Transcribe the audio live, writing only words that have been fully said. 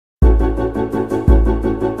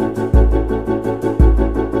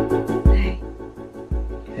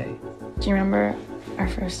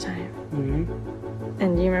Mm-hmm.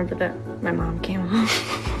 And do you remember that my mom came home?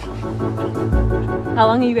 How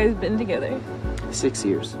long have you guys been together? 6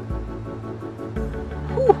 years.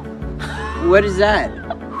 Whew. What is that?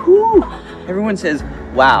 Whew. Everyone says,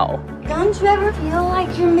 wow. Don't you ever feel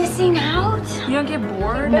like you're missing out? You don't get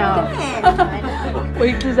bored? No.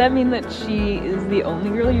 Wait, does that mean that she is the only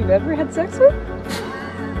girl you've ever had sex with?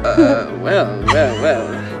 Well.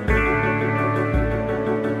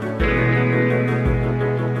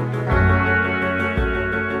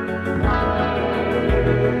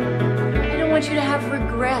 I don't want you to have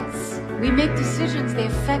regrets. We make decisions, they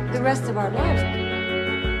affect the rest of our lives.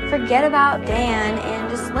 Forget about Dan and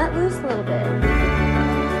just let loose a little bit.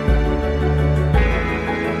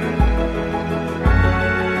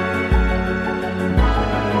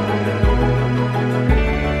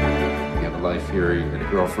 You have a life here, you get a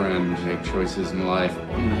girlfriend, you make choices in life.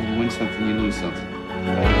 You win something, you lose something.